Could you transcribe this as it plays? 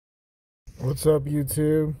What's up,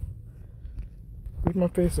 YouTube? Where's my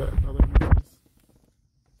face at? Oh, there it is.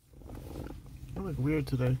 I look weird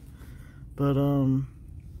today, but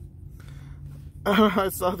I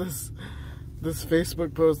saw this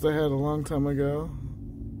Facebook post I had a long time ago,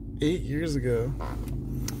 8 years ago.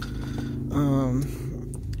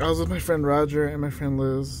 I was with my friend Roger and my friend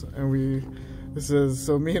Liz, and it says,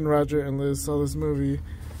 so me and Roger and Liz saw this movie,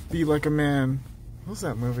 Be Like a Man. What was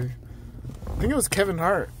that movie? I think it was Kevin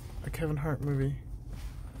Hart. A Kevin Hart movie.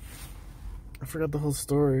 I forgot the whole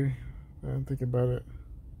story. I didn't think about it.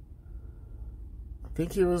 I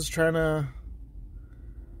think he was trying to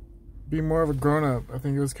be more of a grown-up. I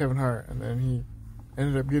think it was Kevin Hart, and then he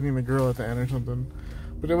ended up getting the girl at the end or something.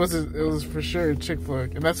 But it was for sure a chick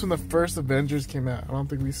flick, and that's when the first Avengers came out. I don't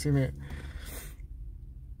think we've seen it,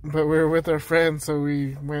 but we were with our friend, so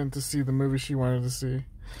we went to see the movie she wanted to see.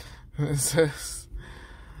 And it says,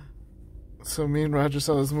 so me and Roger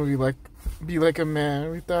saw this movie, Be Like a Man.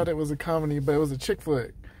 We thought it was a comedy, but it was a chick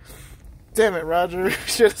flick. Damn it, Roger. We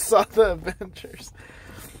should have saw the Avengers.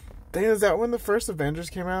 Dang, is that when the first Avengers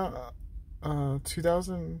came out?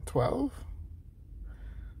 2012?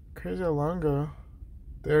 Crazy how long ago.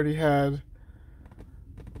 They already had...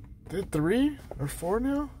 They had 3 or 4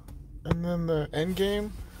 now? And then the Endgame.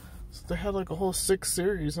 So they had like a whole 6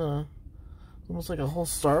 series, huh? Almost like a whole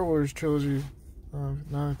Star Wars trilogy. Now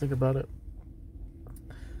that I think about it.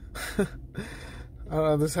 I don't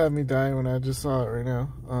know, this had me dying when I just saw it right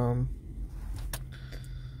now.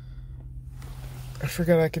 I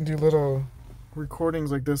forgot I can do little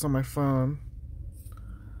recordings like this on my phone.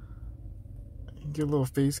 Get a little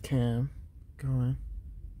face cam going.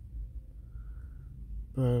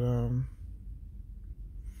 But,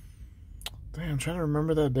 dang, I'm trying to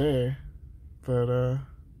remember that day. But,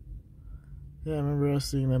 yeah, I remember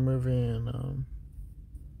us seeing that movie, and,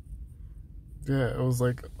 yeah, it was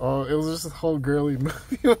like it was just a whole girly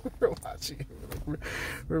movie when we were watching it.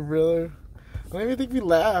 We're really, I don't even think we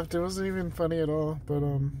laughed. It wasn't even funny at all. But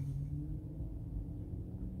I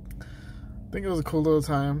think it was a cool little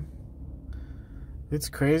time. It's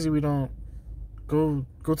crazy we don't go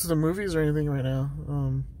to the movies or anything right now.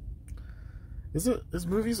 Is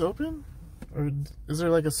movies open, or is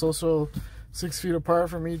there like a social 6 feet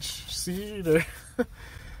apart from each seat? Or I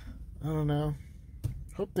don't know.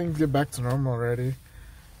 Hope things get back to normal already.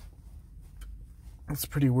 It's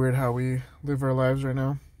pretty weird how we live our lives right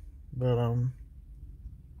now. But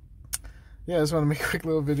yeah, I just want to make a quick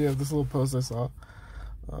little video of this little post I saw.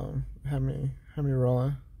 Had me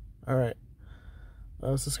rolling. Alright.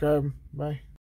 Subscribe. Bye.